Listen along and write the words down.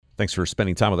Thanks for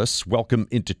spending time with us. Welcome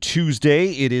into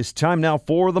Tuesday. It is time now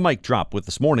for the Mic Drop with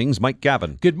this morning's Mike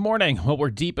Gavin. Good morning. Well, we're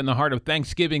deep in the heart of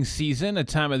Thanksgiving season, a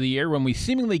time of the year when we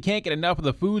seemingly can't get enough of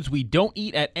the foods we don't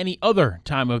eat at any other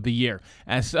time of the year.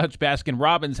 As such,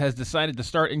 Baskin-Robbins has decided to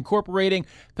start incorporating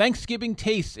Thanksgiving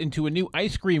tastes into a new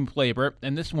ice cream flavor,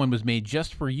 and this one was made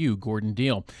just for you, Gordon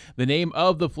Deal. The name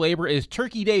of the flavor is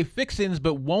Turkey Day Fixins,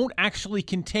 but won't actually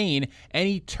contain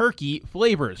any turkey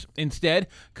flavors. Instead,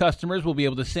 customers will be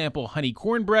able to sample honey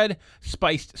cornbread,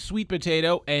 spiced sweet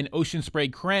potato, and ocean spray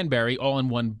cranberry all in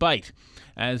one bite.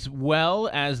 As well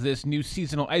as this new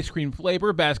seasonal ice cream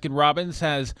flavor, Baskin-Robbins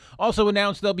has also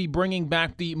announced they'll be bringing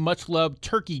back the much-loved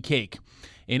turkey cake.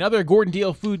 In other Gordon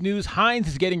Deal food news, Heinz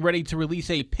is getting ready to release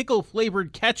a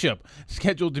pickle-flavored ketchup,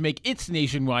 scheduled to make its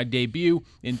nationwide debut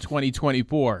in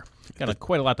 2024. Got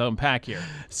quite a lot to unpack here.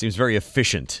 Seems very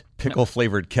efficient.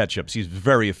 Pickle-flavored ketchup seems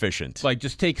very efficient. Like,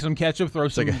 just take some ketchup, throw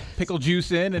some pickle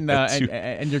juice in,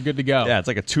 and you're good to go. Yeah, it's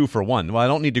like a 2-for-1. Well, I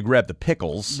don't need to grab the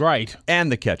pickles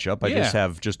and the ketchup. I just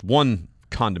have just one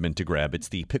condiment to grab. It's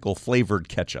the pickle-flavored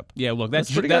ketchup. Yeah, look,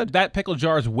 that pickle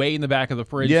jar is way in the back of the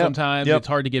fridge sometimes. It's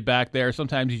hard to get back there.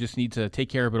 Sometimes you just need to take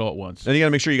care of it all at once. And you got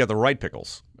to make sure you got the right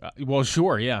pickles. Well,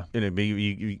 sure, yeah. And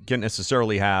you can't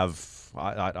necessarily have...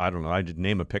 I don't know. I did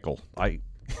name a pickle.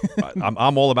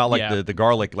 I'm all about the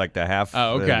garlic, like the half.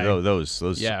 Oh, okay. Those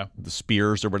the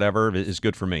spears or whatever is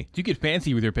good for me. Do you get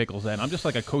fancy with your pickles then? I'm just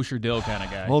like a kosher dill kind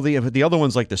of guy. Well, the other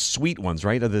ones, like the sweet ones,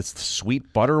 right? The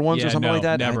sweet butter ones or something like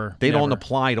that. They don't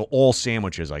apply to all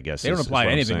sandwiches, I guess. They don't apply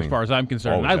to anything as far as I'm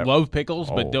concerned. I love pickles,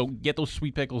 but don't get those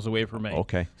sweet pickles away from me.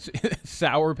 Okay.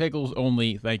 Sour pickles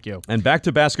only, thank you. And back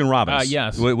to Baskin-Robbins,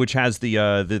 yes, which has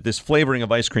this flavoring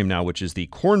of ice cream now, which is the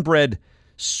cornbread,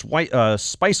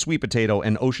 spiced sweet potato,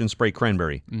 and ocean spray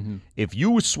cranberry. Mm-hmm. If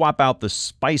you swap out the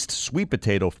spiced sweet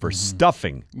potato for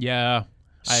stuffing,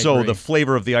 I agree. The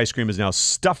flavor of the ice cream is now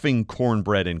stuffing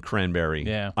cornbread and cranberry.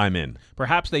 Yeah, I'm in.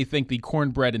 Perhaps they think the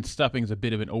cornbread and stuffing is a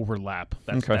bit of an overlap.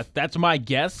 That's my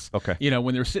guess. Okay. You know,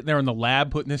 when they're sitting there in the lab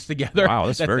putting this together. Wow,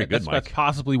 that's very good, Mike. That's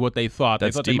possibly what they thought.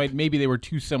 That's they thought maybe they were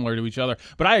too similar to each other.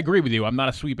 But I agree with you. I'm not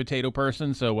a sweet potato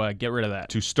person, so get rid of that.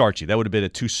 Too starchy. That would have been a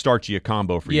too starchy a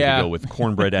combo for you to go with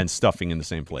cornbread and stuffing in the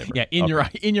same flavor. Yeah, in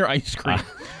your ice cream.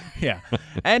 Yeah.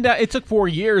 And it took 4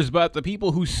 years, but the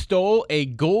people who stole a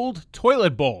gold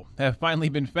toilet bowl have finally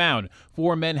been found.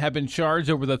 4 men have been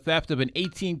charged over the theft of an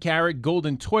 18-karat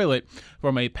golden toilet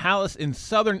from a palace in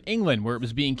southern England, where it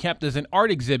was being kept as an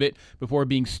art exhibit before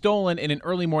being stolen in an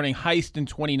early morning heist in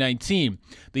 2019.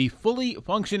 The fully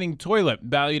functioning toilet,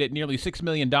 valued at nearly $6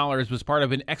 million, was part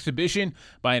of an exhibition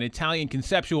by an Italian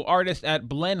conceptual artist at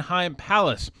Blenheim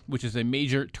Palace, which is a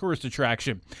major tourist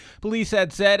attraction. Police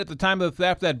had said at the time of the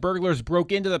theft that burglars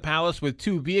broke into the palace with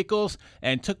 2 vehicles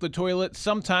and took the toilet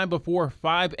sometime before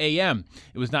 5 a.m.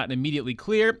 It was not immediately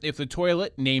clear if the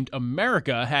toilet, named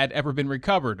America, had ever been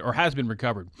recovered or has been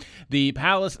recovered. The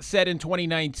palace said in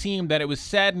 2019 that it was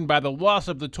saddened by the loss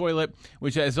of the toilet,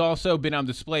 which has also been on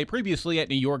display previously at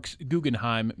New York's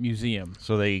Guggenheim Museum.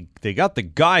 So they got the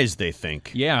guys, they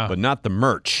think, but not the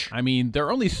merch. I mean, there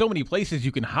are only so many places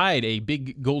you can hide a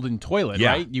big golden toilet,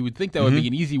 right? You would think that would be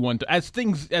an easy one to, as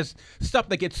stuff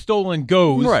that gets stolen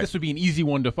goes, this would be an easy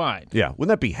one to find. Yeah, wouldn't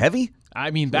that be heavy? I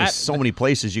mean, there's so many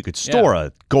places you could store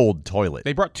a gold toilet.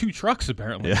 They brought 2 trucks,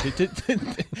 apparently,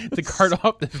 to cart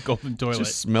off this golden toilet. It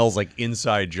just smells like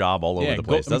inside job all over the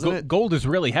place, doesn't it? Gold is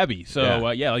really heavy. So,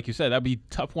 like you said, that'd be a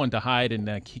tough one to hide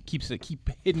and keep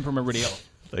hidden from everybody else.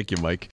 Thank you, Mike.